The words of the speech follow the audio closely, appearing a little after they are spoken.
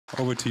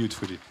Over to you,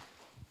 Trudy.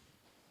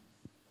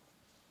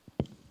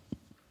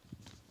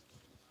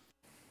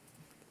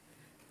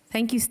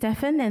 Thank you,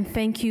 Stefan, and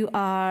thank you,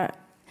 our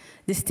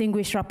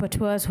distinguished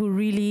rapporteurs who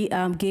really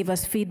gave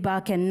us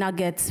feedback and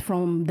nuggets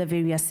from the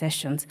various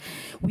sessions.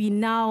 We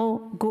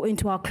now go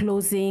into our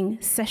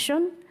closing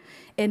session,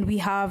 and we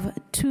have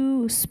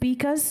two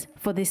speakers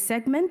for this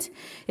segment.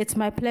 It's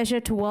my pleasure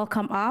to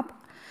welcome up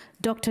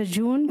Dr.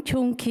 Jun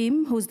Kyung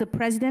Kim, who's the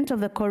president of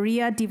the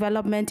Korea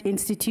Development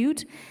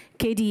Institute,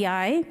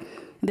 KDI,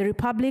 the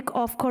Republic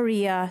of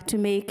Korea, to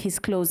make his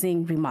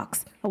closing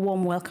remarks. A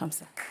warm welcome,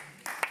 sir.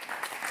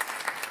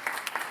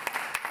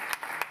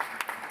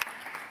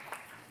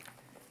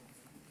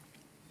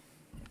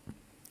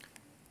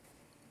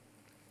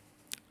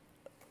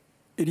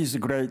 It is a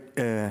great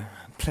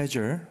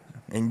pleasure,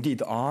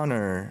 indeed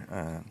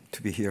honor,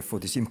 to be here for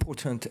this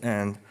important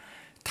and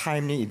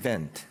timely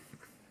event.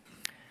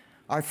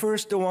 I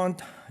first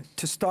want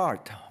to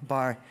start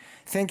by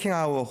thanking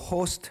our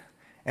host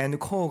and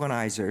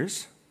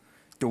co-organizers,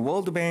 the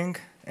World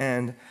Bank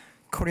and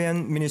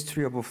Korean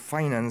Ministry of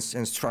Finance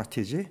and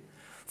Strategy,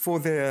 for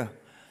their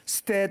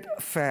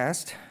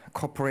steadfast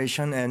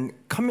cooperation and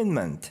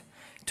commitment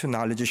to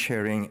knowledge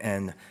sharing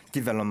and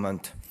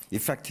development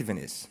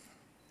effectiveness.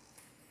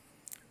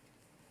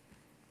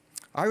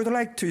 I would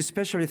like to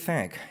especially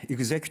thank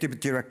Executive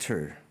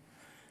Director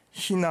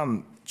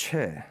Hinam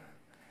Che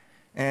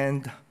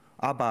and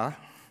Abba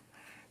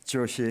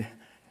Joshi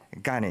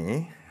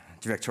Gani,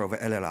 Director of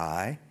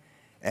LLI,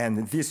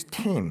 and this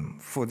team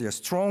for their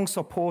strong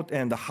support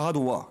and hard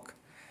work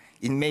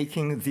in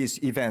making this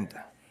event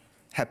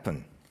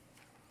happen.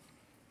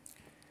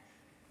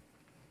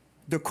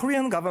 The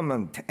Korean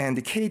government and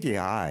the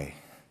KDI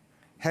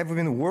have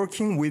been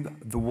working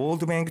with the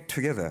World Bank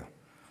together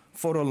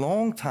for a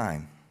long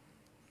time,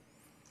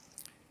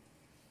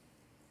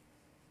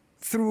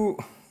 through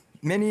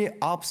many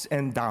ups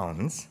and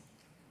downs,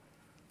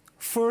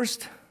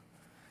 first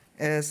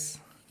as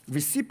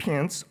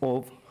recipients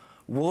of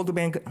World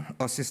Bank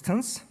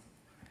assistance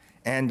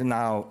and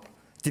now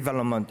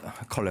development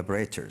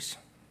collaborators.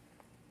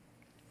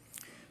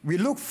 We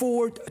look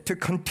forward to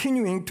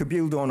continuing to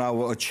build on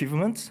our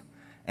achievements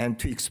and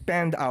to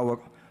expand our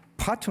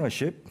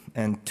partnership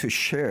and to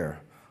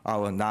share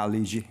our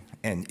knowledge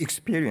and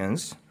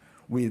experience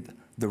with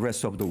the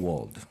rest of the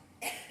world.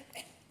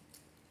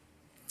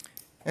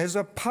 As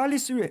a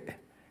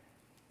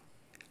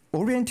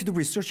policy-oriented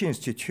research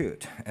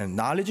institute and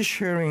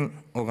knowledge-sharing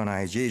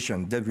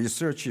organization that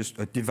researches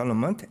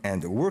development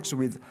and works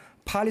with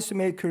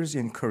policymakers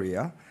in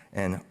Korea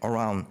and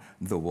around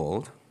the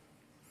world,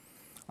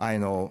 I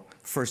know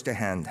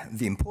firsthand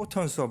the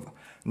importance of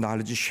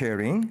knowledge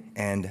sharing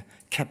and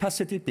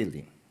capacity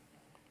building.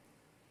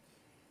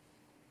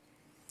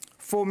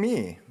 For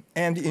me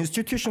and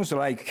institutions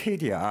like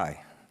KDI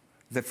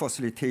that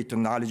facilitate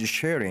knowledge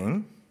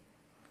sharing,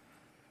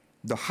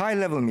 the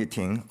high-level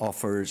meeting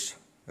offers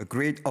a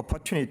great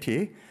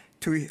opportunity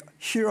to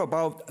hear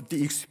about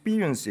the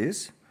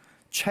experiences,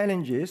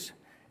 challenges,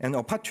 and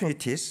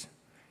opportunities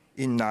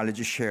in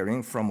knowledge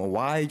sharing from a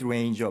wide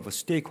range of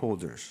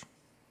stakeholders.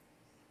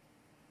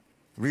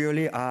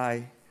 Really,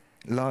 I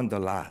learned a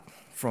lot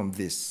from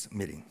this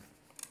meeting.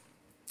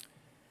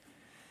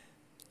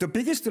 The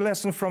biggest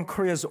lesson from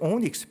Korea's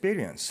own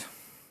experience,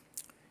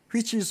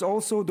 which is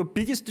also the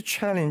biggest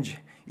challenge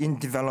in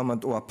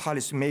development or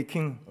policy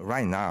making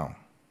right now,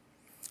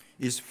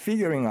 is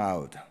figuring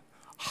out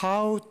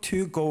how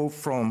to go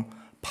from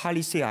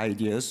policy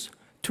ideas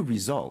to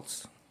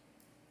results.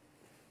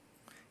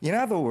 In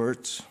other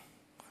words,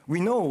 we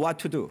know what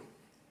to do.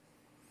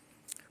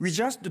 We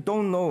just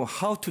don't know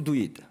how to do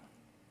it.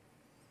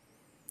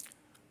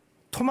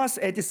 Thomas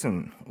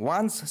Edison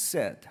once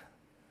said,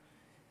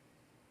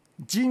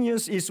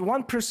 "Genius is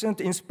 1%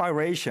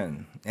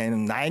 inspiration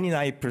and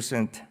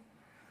 99%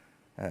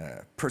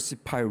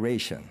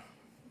 perspiration."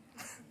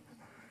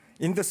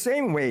 In the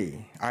same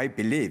way, I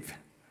believe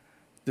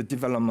the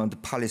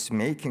development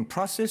policy-making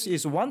process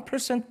is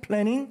 1%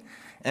 planning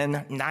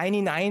and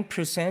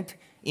 99%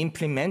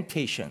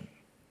 implementation.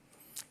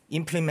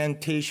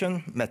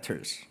 Implementation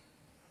matters.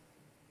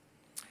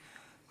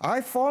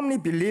 I firmly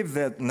believe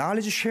that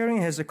knowledge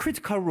sharing has a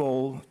critical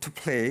role to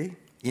play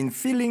in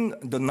filling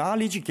the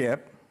knowledge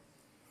gap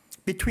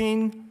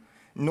between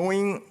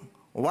knowing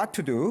what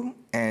to do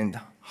and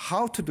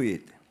how to do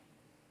it.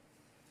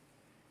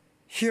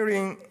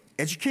 Hearing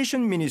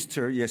Education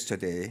Minister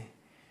yesterday,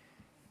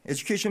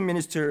 Education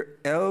Minister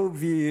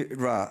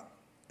Elvira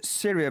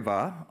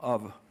Sereva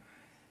of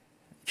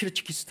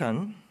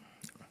Kyrgyzstan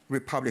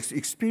Republic's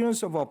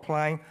experience of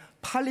applying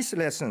policy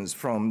lessons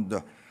from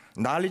the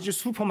knowledge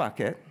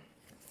supermarket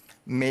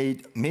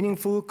made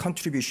meaningful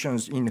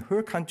contributions in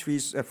her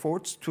country's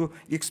efforts to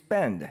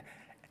expand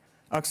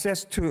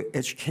access to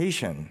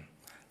education,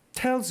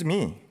 tells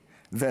me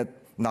that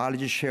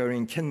knowledge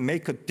sharing can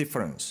make a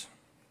difference.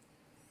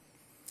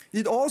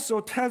 It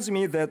also tells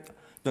me that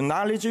the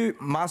knowledge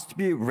must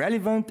be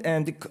relevant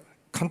and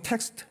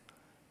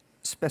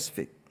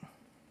context-specific.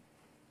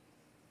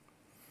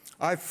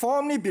 I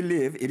firmly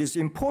believe it is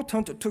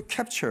important to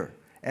capture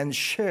and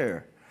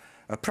share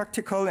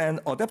practical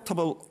and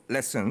adaptable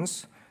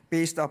lessons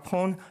based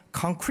upon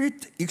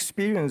concrete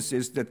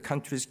experiences that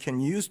countries can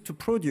use to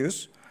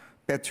produce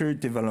better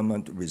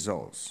development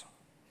results.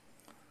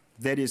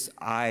 That is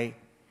why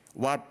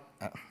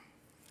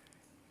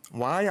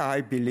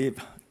I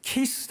believe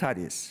case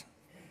studies,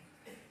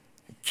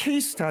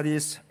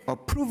 a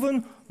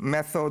proven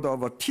method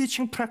of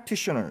teaching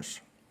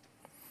practitioners.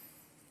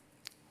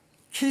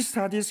 Case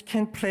studies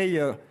can play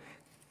a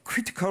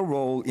critical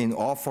role in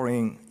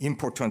offering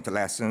important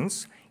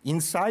lessons,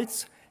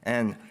 insights,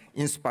 and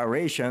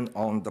inspiration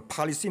on the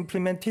policy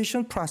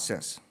implementation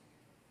process.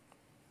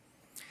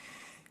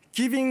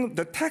 Giving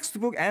the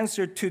textbook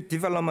answer to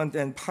development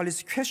and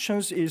policy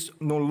questions is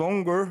no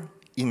longer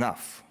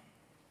enough.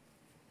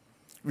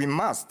 We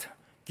must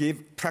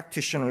give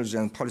practitioners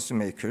and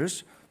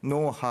policymakers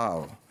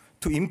know-how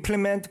to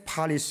implement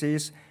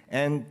policies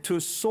and to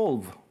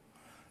solve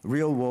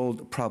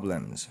real-world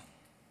problems.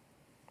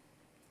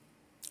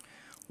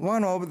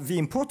 One of the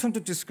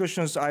important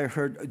discussions I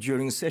heard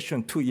during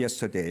session 2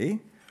 yesterday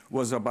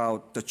was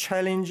about the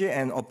challenge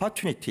and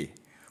opportunity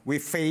we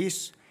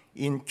face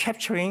in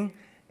capturing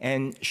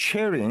and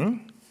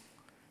sharing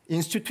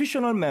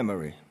institutional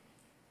memory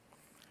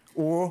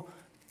or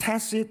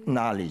tacit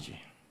knowledge.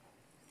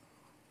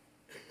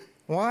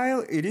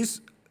 While it is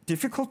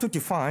difficult to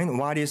define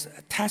what is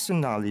tacit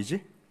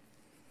knowledge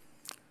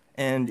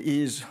and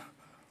is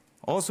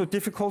also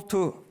difficult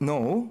to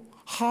know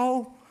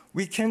how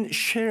we can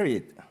share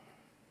it,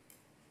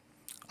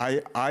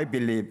 I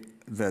believe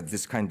that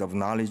this kind of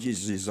knowledge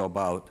is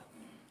about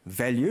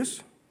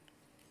values,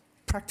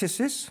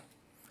 practices,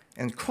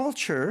 and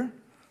culture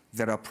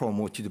that are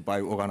promoted by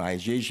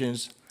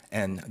organizations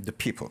and the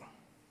people.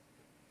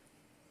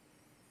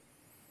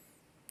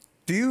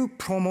 Do you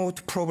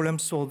promote problem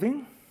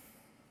solving?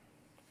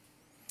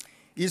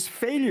 Is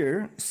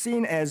failure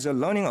seen as a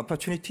learning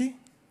opportunity?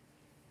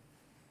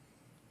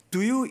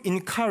 Do you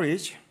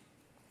encourage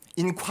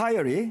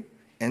inquiry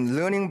and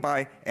learning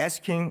by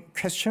asking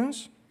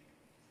questions?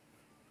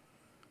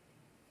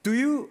 Do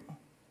you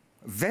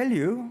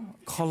value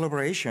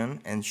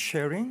collaboration and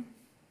sharing?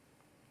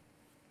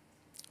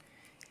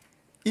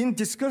 In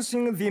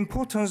discussing the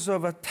importance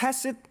of a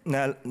tacit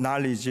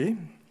knowledge,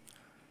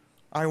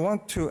 I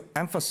want to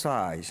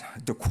emphasize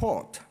the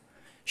quote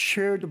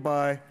shared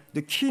by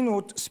the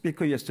keynote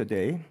speaker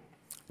yesterday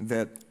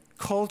that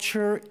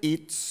culture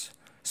eats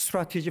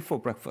strategy for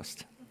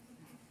breakfast.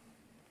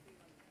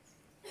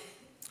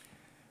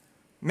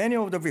 Many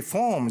of the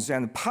reforms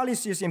and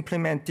policies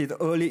implemented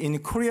early in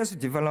Korea's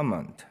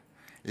development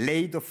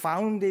laid the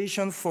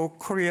foundation for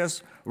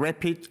Korea's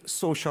rapid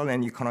social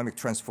and economic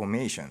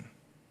transformation.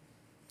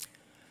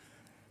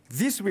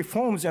 These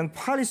reforms and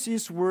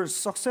policies were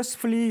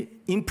successfully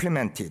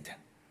implemented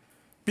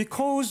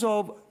because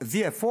of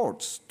the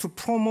efforts to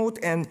promote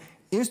and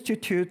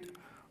institute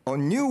a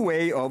new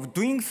way of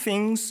doing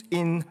things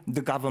in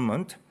the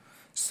government,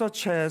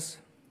 such as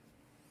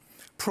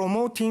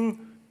promoting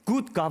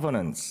good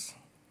governance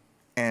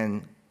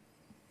and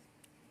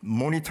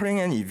monitoring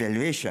and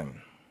evaluation,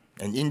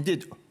 and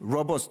indeed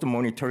robust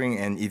monitoring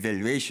and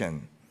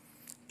evaluation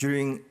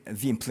during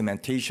the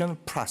implementation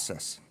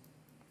process.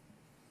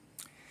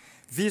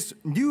 These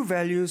new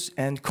values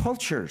and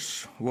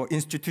cultures were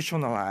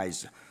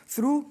institutionalized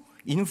through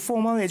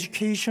informal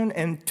education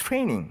and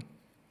training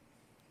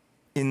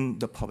in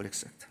the public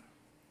sector.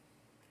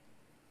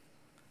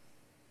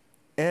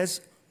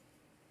 As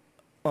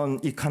an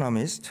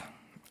economist,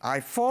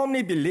 I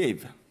firmly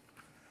believe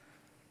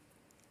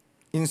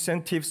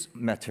incentives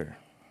matter.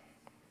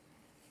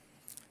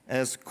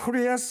 As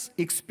Korea's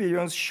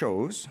experience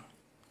shows,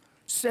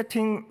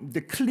 setting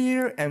the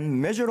clear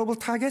and measurable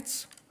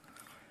targets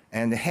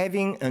and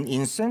having an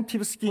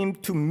incentive scheme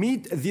to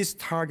meet these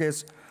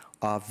targets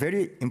are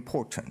very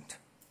important.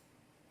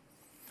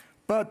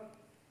 But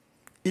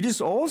it is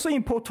also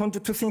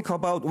important to think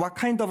about what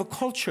kind of a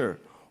culture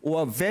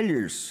or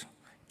values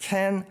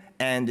can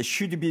and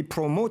should be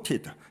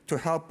promoted to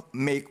help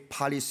make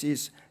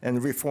policies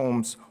and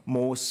reforms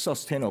more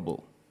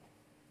sustainable.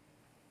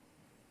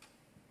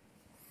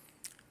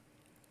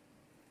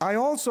 I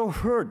also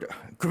heard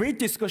great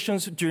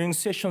discussions during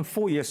session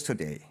 4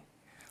 yesterday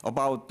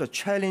about the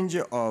challenge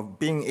of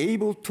being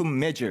able to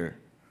measure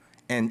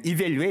and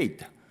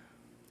evaluate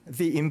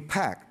the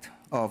impact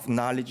of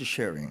knowledge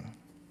sharing.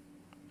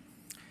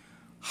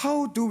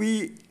 How do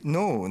we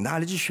know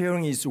knowledge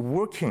sharing is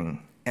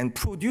working and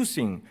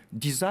producing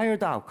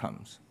desired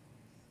outcomes?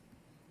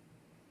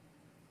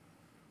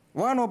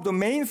 One of the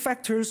main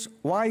factors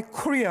why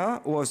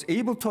Korea was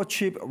able to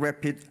achieve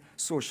rapid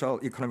social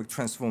economic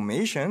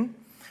transformation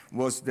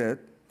was that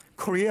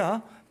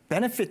Korea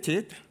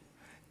benefited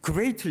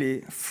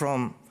greatly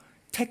from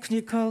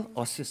technical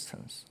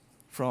assistance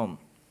from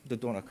the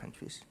donor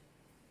countries.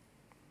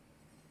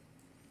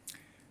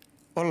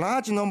 A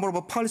large number of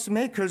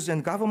policymakers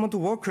and government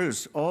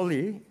workers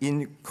early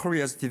in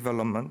Korea's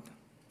development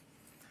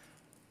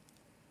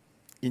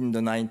in the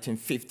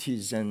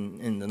 1950s and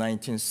in the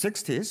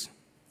 1960s,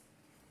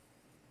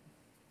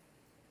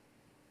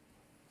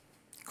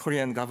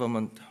 Korean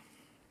government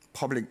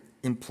public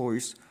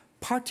employees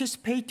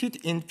participated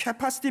in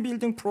capacity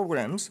building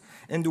programs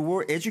and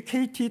were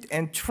educated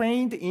and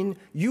trained in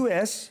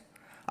US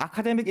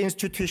academic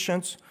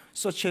institutions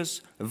such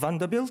as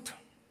Vanderbilt,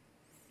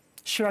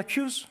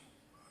 Syracuse,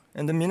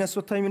 and the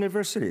Minnesota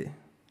University,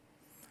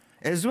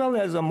 as well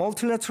as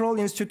multilateral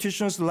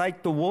institutions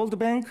like the World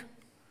Bank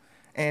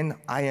and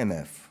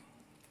IMF.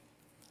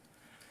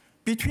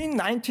 Between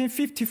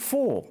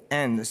 1954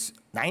 and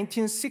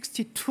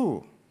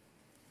 1962,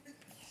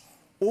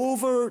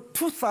 over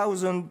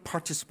 2,000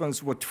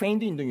 participants were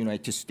trained in the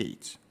United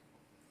States.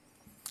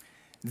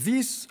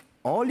 These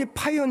early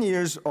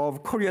pioneers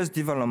of Korea's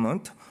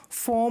development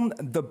formed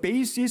the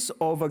basis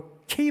of a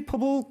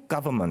capable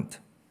government.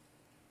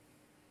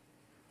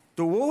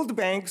 The World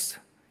Bank's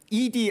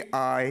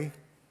EDI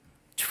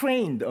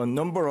trained a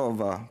number of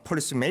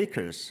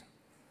policymakers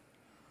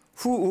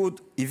who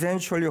would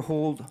eventually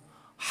hold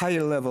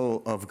higher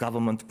level of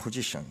government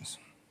positions.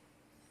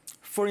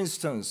 For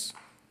instance,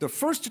 the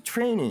first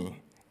trainee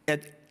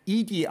at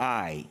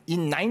EDI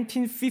in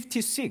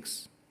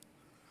 1956,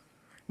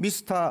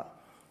 Mr.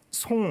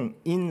 Song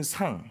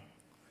In-sang,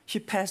 he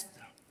passed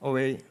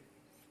away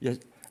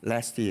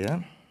last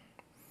year.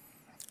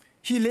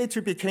 He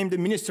later became the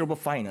Minister of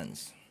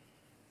Finance.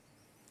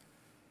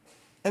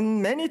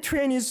 And many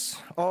trainees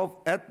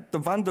at the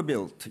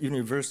Vanderbilt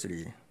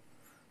University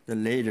that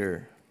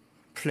later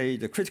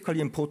played a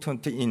critically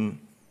important in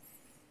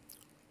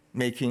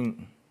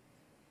making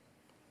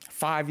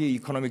five-year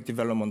economic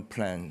development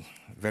plan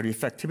very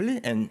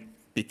effectively and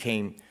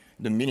became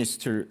the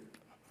Minister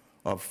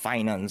of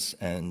Finance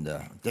and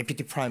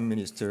Deputy Prime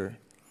Minister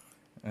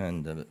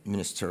and the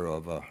Minister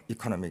of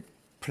Economic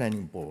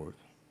Planning Board,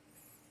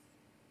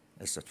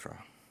 etc.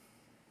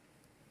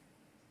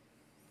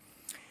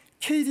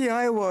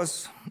 KDI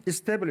was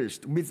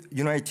established with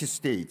United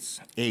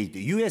States aid,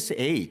 US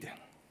aid.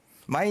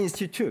 My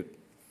institute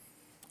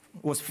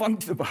was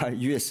funded by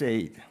US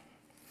aid.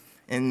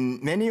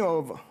 And many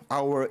of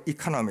our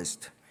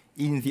economists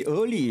in the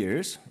early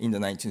years, in the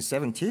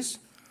 1970s,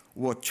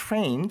 were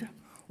trained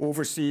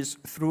overseas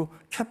through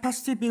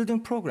capacity building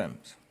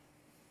programs.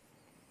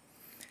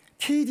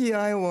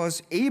 KDI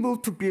was able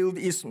to build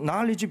its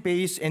knowledge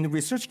base and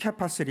research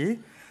capacity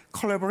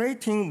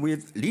collaborating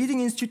with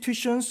leading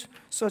institutions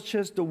such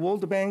as the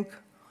World Bank,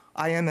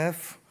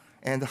 IMF,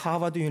 and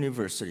Harvard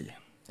University,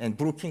 and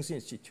Brookings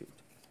Institute.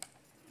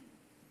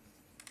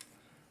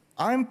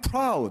 I'm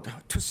proud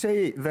to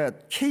say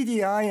that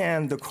KDI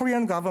and the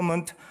Korean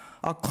government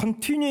are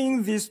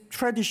continuing this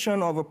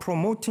tradition of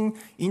promoting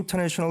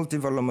international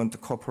development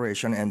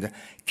cooperation and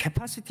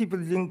capacity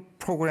building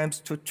programs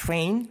to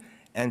train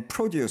and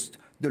produce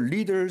the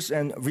leaders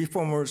and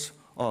reformers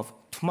of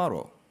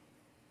tomorrow.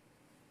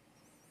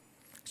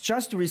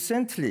 Just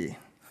recently,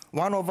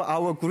 one of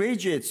our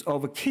graduates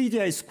of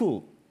KDI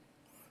School,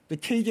 the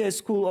KDI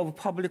School of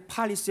Public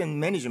Policy and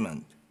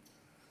Management,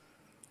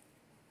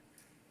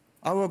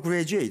 our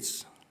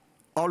graduates,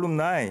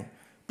 alumni,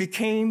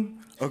 became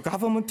a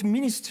government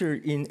minister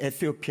in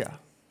Ethiopia,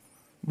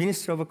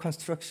 Minister of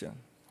Construction.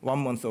 1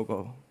 month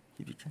ago,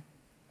 he became.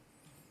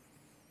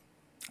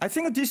 I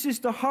think this is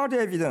the hard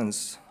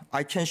evidence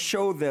I can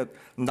show that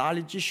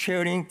knowledge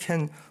sharing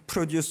can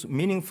produce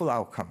meaningful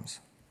outcomes.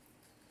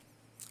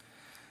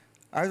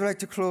 I'd like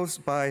to close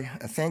by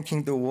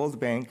thanking the World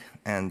Bank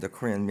and the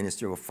Korean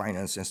Ministry of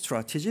Finance and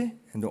Strategy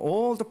and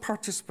all the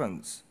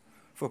participants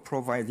for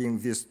providing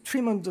this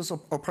tremendous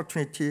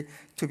opportunity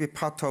to be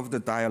part of the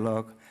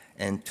dialogue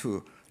and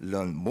to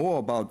learn more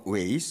about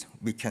ways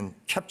we can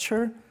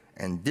capture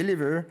and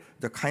deliver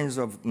the kinds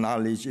of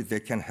knowledge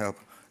that can help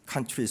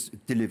countries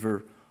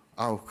deliver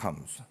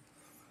outcomes.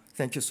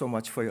 Thank you so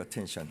much for your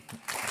attention.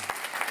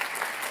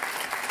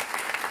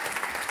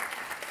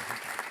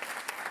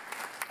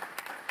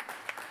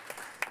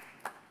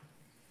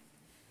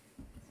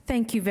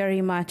 Thank you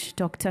very much,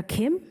 Dr.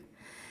 Kim.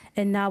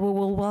 And now we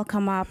will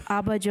welcome up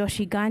Abba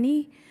Joshi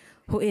Ghani,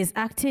 who is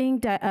Acting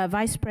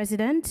Vice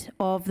President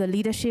of the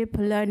Leadership,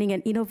 Learning,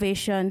 and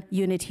Innovation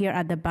Unit here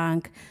at the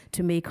bank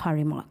to make her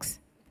remarks.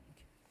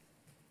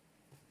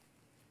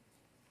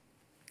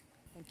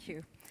 Thank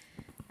you.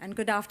 And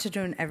good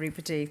afternoon,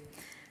 everybody.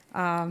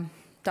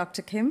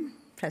 Dr. Kim,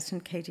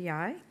 President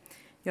KDI,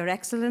 Your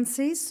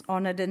Excellencies,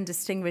 honored and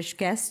distinguished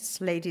guests,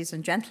 ladies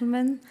and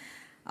gentlemen,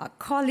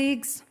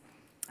 colleagues,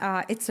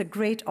 it's a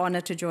great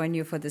honor to join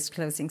you for this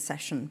closing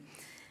session.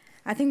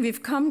 I think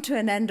we've come to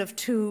an end of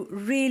 2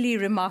 really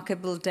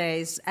remarkable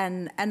days,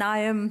 and I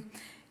am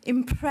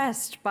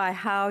impressed by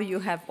how you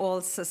have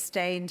all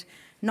sustained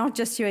not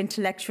just your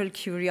intellectual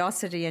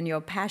curiosity and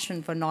your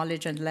passion for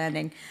knowledge and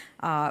learning,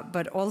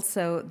 but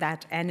also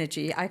that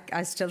energy.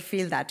 I still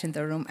feel that in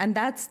the room, and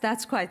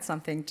that's quite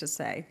something to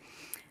say.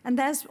 And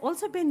there's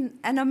also been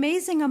an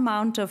amazing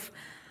amount of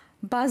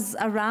buzz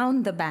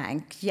around the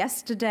bank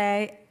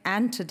yesterday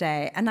and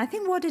today, and I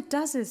think what it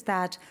does is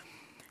that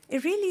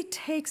it really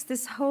takes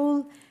this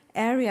whole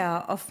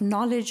area of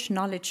knowledge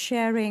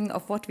sharing,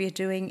 of what we're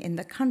doing in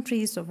the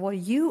countries, of what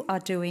you are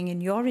doing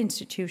in your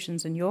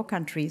institutions in your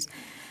countries,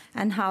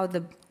 and how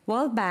the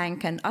World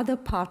Bank and other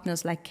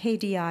partners like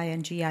KDI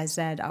and GIZ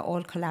are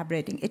all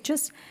collaborating. It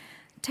just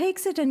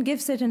takes it and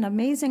gives it an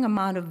amazing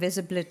amount of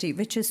visibility,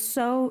 which is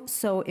so,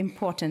 so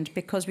important,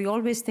 because we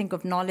always think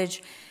of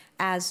knowledge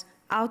as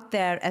out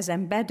there, as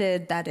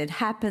embedded, that it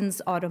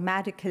happens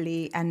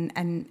automatically and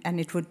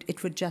it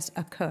would just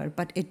occur,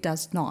 but it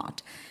does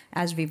not,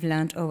 as we've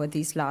learned over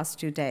these last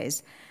 2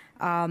 days.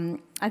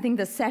 I think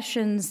the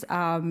sessions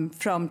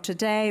from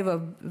today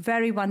were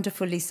very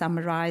wonderfully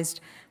summarized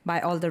by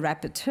all the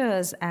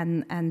rapporteurs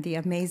and the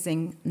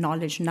amazing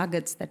knowledge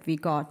nuggets that we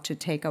got to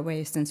take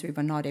away, since we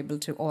were not able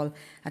to all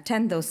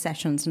attend those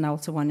sessions. And I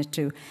also wanted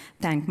to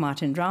thank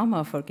Martin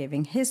Raumer for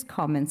giving his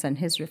comments and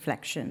his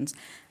reflections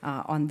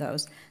on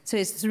those. So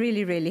it's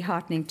really, really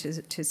heartening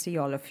to see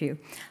all of you.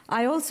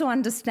 I also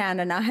understand,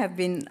 and I have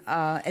been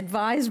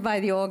advised by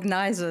the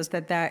organizers,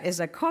 that there is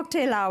a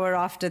cocktail hour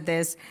after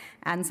this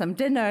and some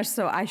dinner,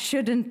 so I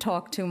shouldn't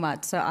talk too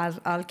much, so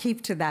I'll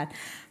keep to that.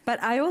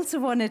 But I also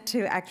wanted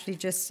to actually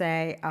just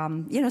say,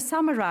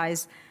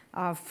 summarize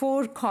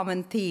 4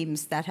 common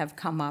themes that have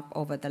come up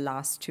over the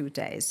last 2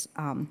 days.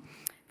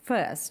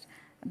 First,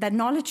 that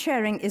knowledge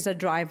sharing is a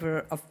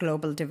driver of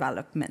global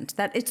development,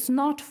 that it's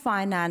not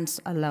finance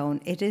alone,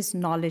 it is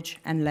knowledge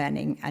and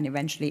learning and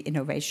eventually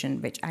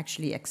innovation which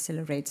actually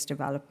accelerates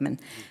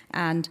development.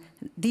 And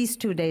these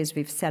 2 days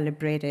we've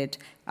celebrated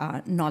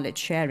knowledge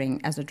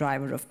sharing as a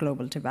driver of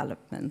global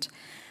development.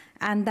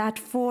 And that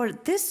for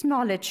this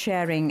knowledge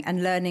sharing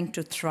and learning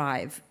to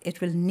thrive,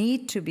 it will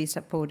need to be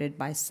supported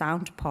by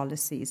sound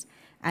policies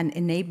and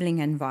enabling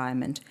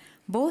environment,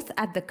 both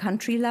at the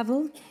country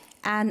level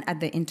and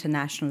at the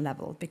international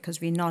level, because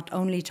we're not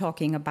only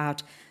talking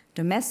about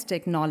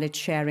domestic knowledge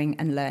sharing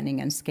and learning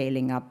and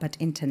scaling up, but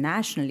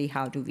internationally,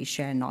 how do we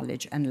share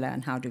knowledge and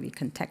learn? How do we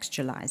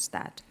contextualize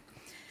that?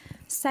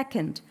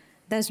 Second,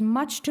 there's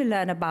much to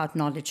learn about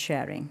knowledge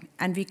sharing,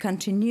 and we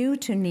continue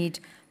to need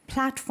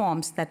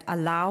platforms that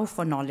allow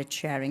for knowledge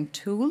sharing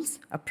tools,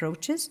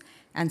 approaches,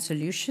 and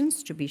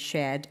solutions to be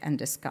shared and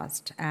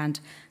discussed. And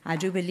I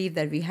do believe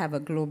that we have a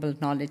global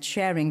knowledge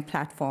sharing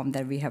platform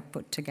that we have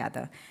put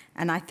together.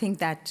 And I think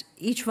that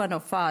each one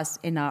of us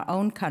in our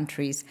own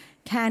countries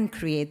can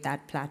create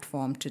that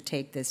platform to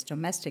take this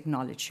domestic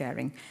knowledge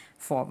sharing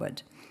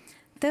forward.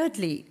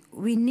 Thirdly,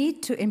 we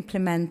need to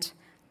implement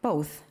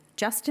both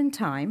just in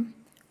time.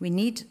 We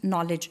need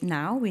knowledge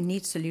now, we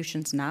need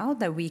solutions now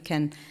that we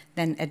can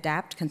then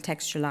adapt,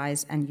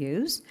 contextualize, and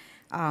use.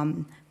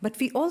 But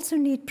we also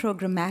need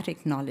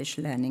programmatic knowledge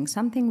learning,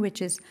 something which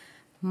is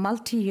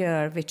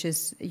multi-year, which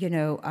is,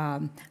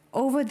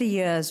 over the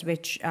years,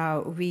 which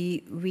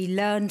we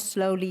learn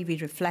slowly, we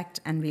reflect,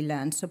 and we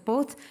learn. So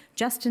both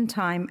just in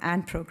time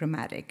and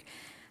programmatic.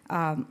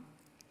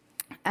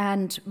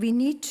 And we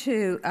need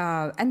to,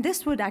 and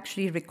this would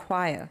actually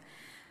require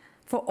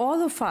for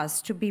all of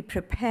us to be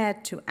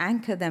prepared to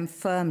anchor them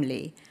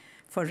firmly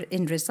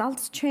in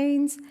results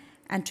chains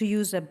and to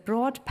use a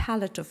broad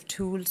palette of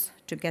tools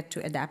to get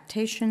to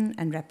adaptation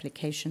and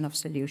replication of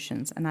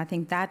solutions. And I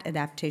think that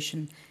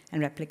adaptation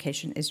and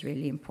replication is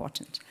really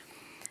important.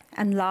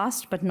 And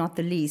last but not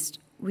the least,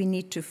 we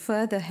need to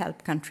further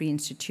help country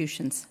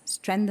institutions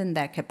strengthen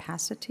their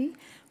capacity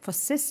for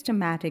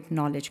systematic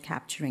knowledge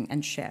capturing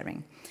and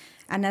sharing.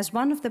 And as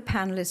one of the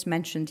panelists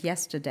mentioned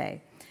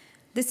yesterday,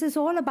 this is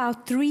all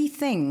about 3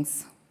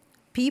 things: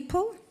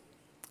 people,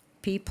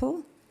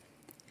 people,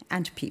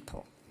 and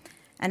people.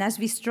 And as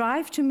we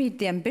strive to meet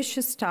the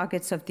ambitious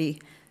targets of the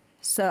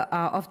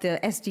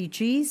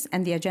SDGs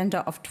and the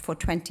agenda for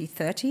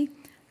 2030,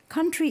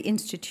 country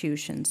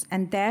institutions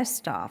and their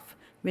staff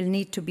will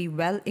need to be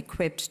well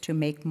equipped to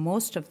make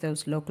most of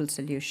those local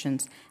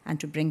solutions and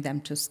to bring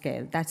them to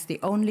scale. That's the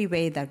only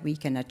way that we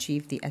can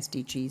achieve the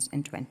SDGs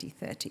in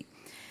 2030.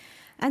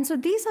 And so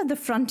these are the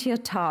frontier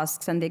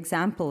tasks and the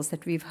examples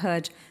that we've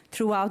heard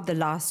throughout the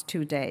last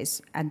 2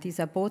 days. And these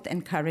are both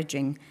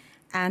encouraging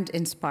and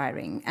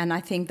inspiring. And I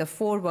think the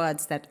 4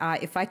 words that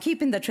if I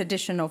keep in the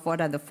tradition of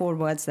what are the 4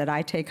 words that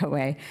I take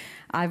away,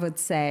 I would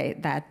say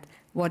that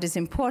what is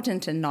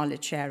important in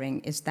knowledge sharing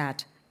is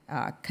that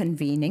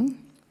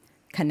convening,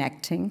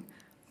 connecting,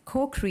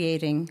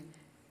 co-creating,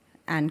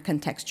 and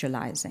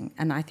contextualizing.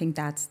 And I think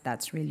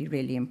that's really,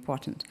 really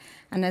important.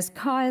 And as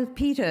Kyle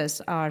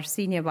Peters, our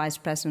Senior Vice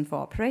President for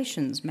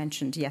Operations,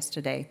 mentioned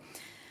yesterday,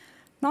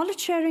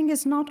 knowledge sharing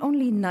is not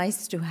only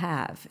nice to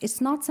have,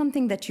 it's not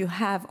something that you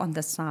have on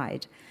the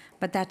side,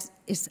 but that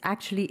is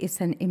actually,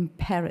 it's an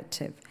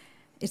imperative.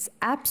 It's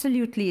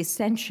absolutely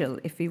essential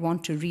if we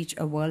want to reach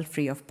a world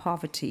free of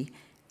poverty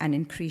and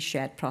increase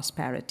shared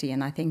prosperity.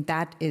 And I think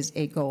that is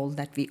a goal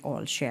that we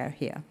all share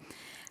here.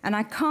 And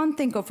I can't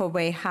think of a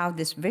way how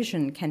this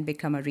vision can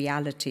become a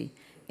reality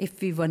if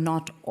we were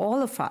not,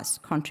 all of us,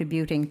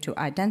 contributing to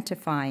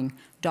identifying,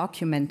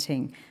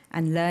 documenting,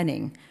 and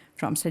learning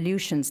from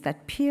solutions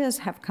that peers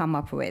have come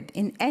up with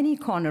in any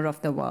corner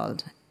of the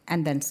world,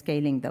 and then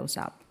scaling those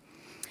up.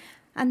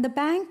 And the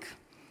bank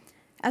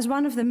As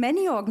one of the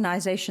many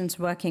organizations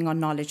working on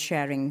knowledge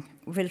sharing,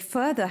 will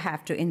further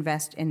have to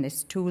invest in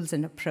its tools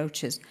and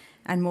approaches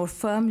and more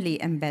firmly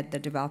embed the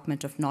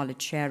development of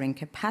knowledge sharing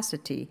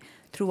capacity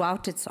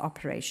throughout its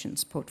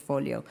operations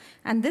portfolio.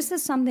 And this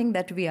is something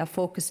that we are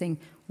focusing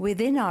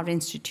within our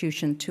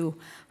institution to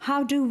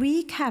how do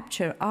we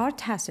capture our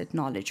tacit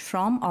knowledge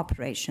from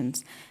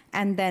operations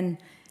and then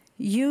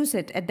use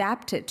it,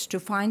 adapt it to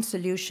find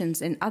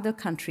solutions in other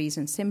countries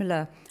in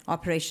similar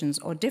operations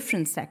or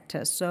different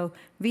sectors. So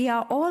we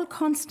are all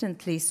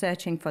constantly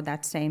searching for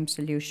that same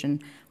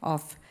solution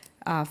of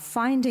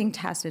finding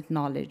tacit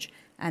knowledge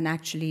and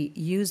actually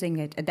using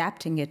it,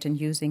 adapting it,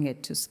 and using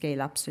it to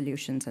scale up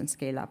solutions and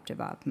scale up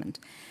development.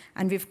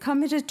 And we've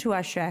committed to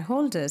our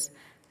shareholders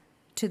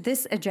to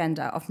this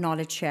agenda of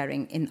knowledge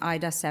sharing in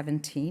IDA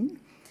 17.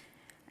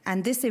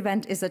 And this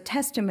event is a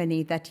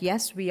testimony that,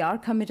 yes, we are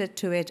committed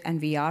to it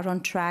and we are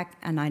on track.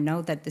 And I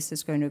know that this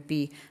is going to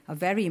be a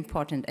very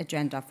important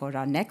agenda for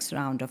our next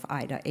round of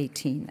IDA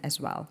 18 as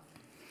well.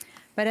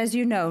 But as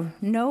you know,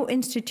 no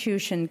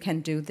institution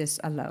can do this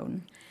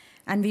alone.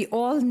 And we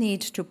all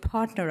need to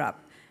partner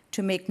up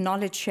to make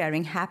knowledge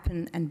sharing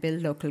happen and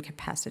build local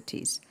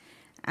capacities.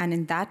 And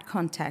in that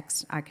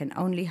context, I can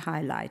only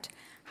highlight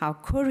how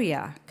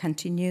Korea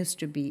continues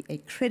to be a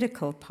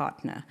critical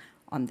partner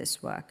on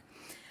this work.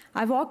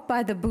 I walked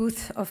by the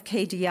booth of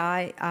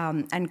KDI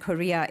and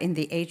Korea in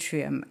the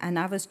atrium, and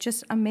I was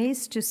just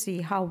amazed to see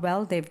how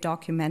well they've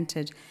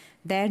documented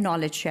their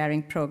knowledge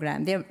sharing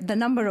program, the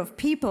number of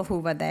people who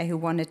were there who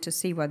wanted to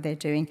see what they're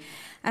doing.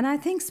 And I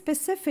think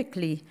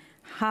specifically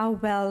how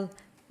well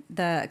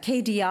the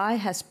KDI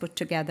has put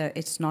together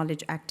its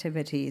knowledge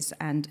activities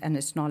and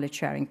its knowledge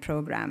sharing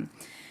program.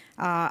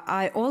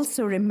 I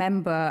also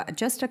remember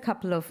just a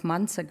couple of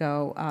months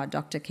ago,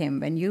 Dr. Kim,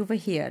 when you were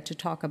here to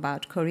talk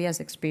about Korea's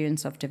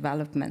experience of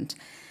development.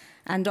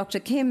 And Dr.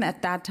 Kim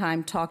at that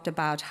time talked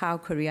about how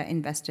Korea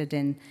invested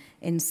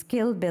in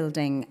skill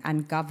building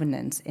and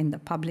governance in the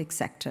public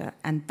sector.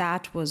 And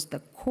that was the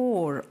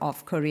core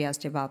of Korea's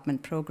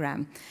development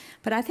program.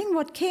 But I think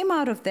what came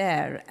out of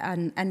there,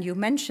 and you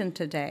mentioned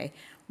today,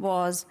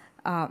 was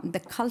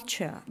the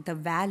culture, the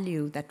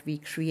value that we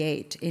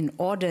create in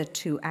order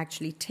to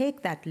actually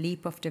take that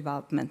leap of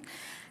development.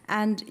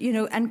 And,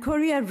 and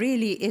Korea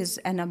really is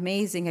an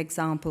amazing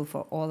example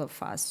for all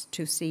of us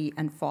to see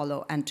and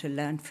follow and to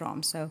learn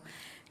from. So,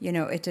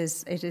 it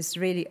is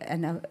really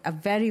a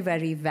very,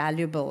 very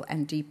valuable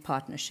and deep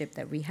partnership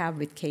that we have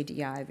with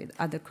KDI, with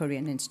other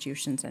Korean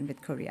institutions, and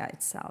with Korea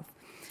itself.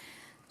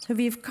 So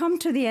we've come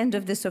to the end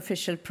of this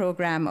official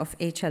program of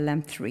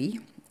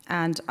HLM3,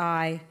 and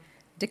I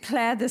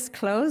declare this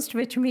closed,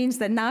 which means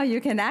that now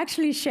you can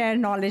actually share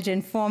knowledge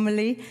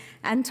informally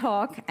and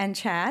talk and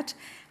chat.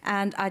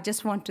 And I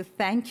just want to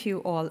thank you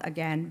all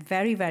again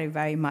very, very,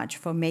 very much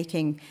for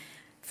making,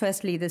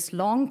 firstly, this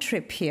long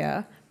trip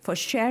here, for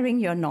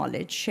sharing your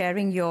knowledge,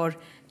 sharing your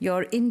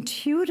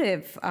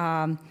intuitive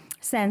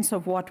sense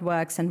of what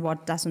works and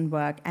what doesn't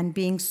work, and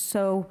being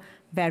so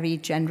very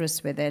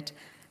generous with it.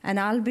 And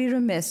I'll be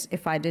remiss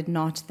if I did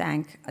not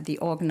thank the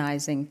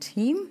organizing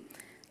team,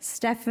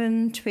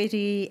 Stefan,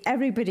 Twitty,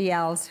 everybody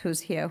else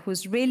who's here,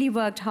 who's really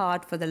worked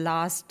hard for the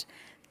last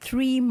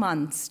 3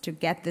 months to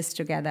get this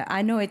together.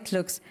 I know it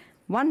looks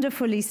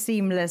wonderfully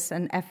seamless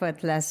and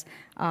effortless,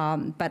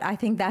 but I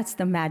think that's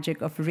the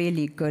magic of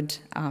really good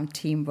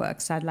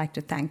teamwork. So I'd like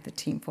to thank the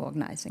team for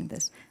organizing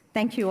this.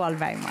 Thank you all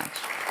very much.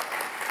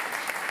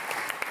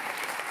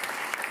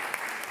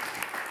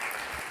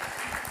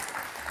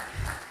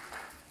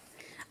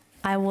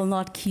 I will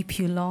not keep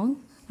you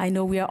long. I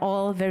know we are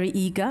all very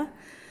eager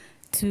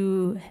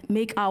to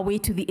make our way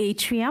to the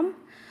atrium,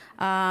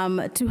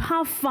 to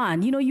have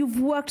fun. You've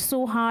worked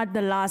so hard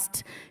the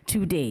last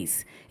 2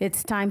 days.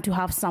 It's time to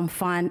have some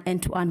fun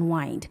and to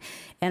unwind.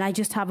 And I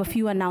just have a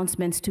few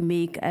announcements to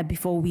make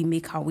before we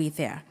make our way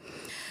there.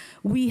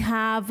 We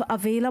have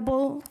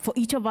available for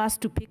each of us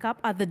to pick up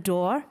at the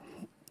door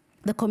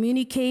the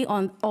communique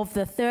of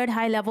the third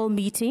high-level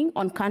meeting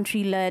on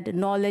country-led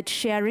knowledge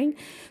sharing.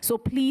 So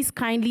please,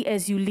 kindly,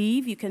 as you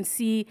leave, you can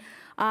see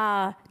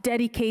our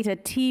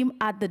dedicated team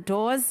at the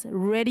doors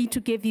ready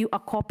to give you a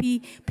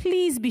copy.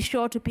 Please be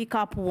sure to pick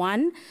up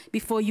one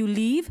before you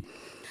leave.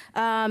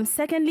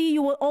 Secondly,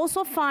 you will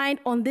also find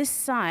on this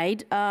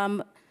side,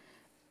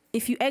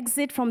 if you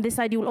exit from this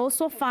side, you will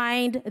also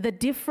find the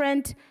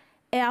different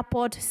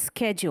airport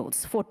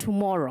schedules for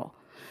tomorrow.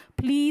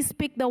 Please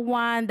pick the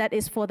one that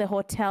is for the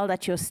hotel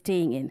that you're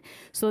staying in.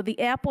 So the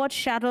airport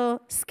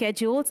shuttle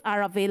schedules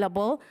are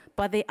available,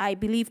 but they, I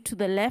believe, to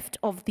the left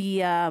of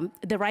the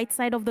right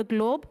side of the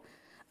globe,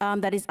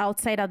 that is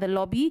outside of the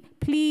lobby.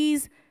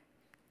 Please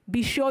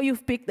be sure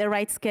you've picked the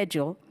right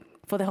schedule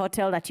for the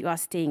hotel that you are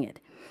staying at.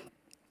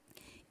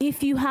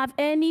 If you have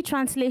any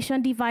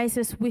translation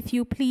devices with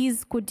you,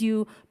 please could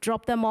you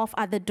drop them off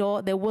at the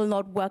door? They will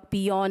not work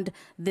beyond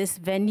this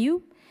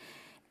venue.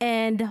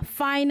 And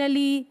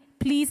finally,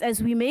 please,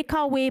 as we make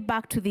our way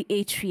back to the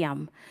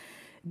atrium,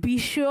 Be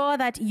sure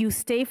that you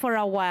stay for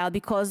a while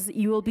because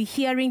you will be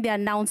hearing the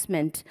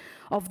announcement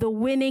of the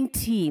winning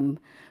team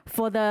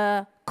for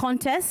the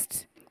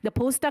contest, the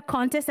poster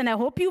contest, and I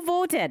hope you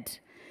voted.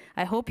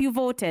 I hope you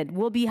voted.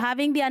 We'll be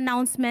having the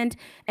announcement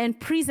and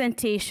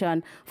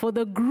presentation for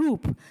the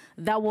group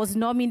that was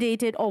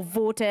nominated or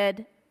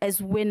voted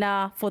as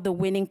winner for the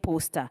winning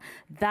poster.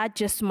 That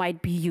just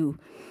might be you.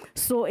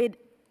 So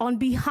on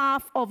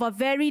behalf of a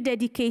very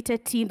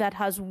dedicated team that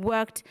has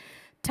worked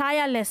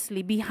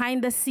tirelessly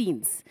behind the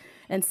scenes,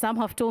 and some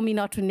have told me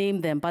not to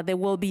name them, but they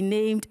will be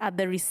named at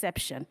the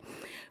reception.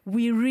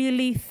 We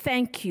really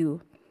thank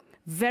you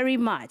very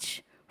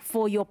much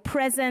for your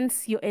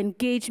presence, your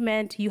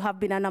engagement. You have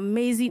been an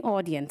amazing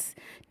audience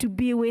to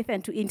be with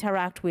and to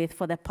interact with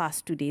for the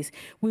past 2 days.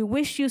 We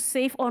wish you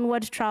safe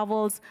onward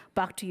travels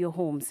back to your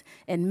homes.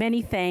 And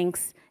many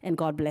thanks, and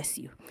God bless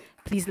you.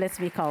 Please, let's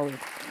make our way.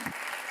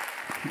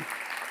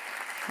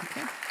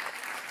 Okay.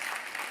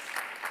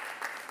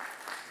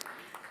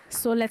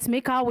 So let's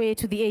make our way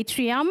to the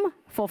atrium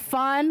for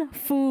fun,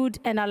 food,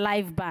 and a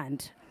live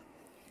band.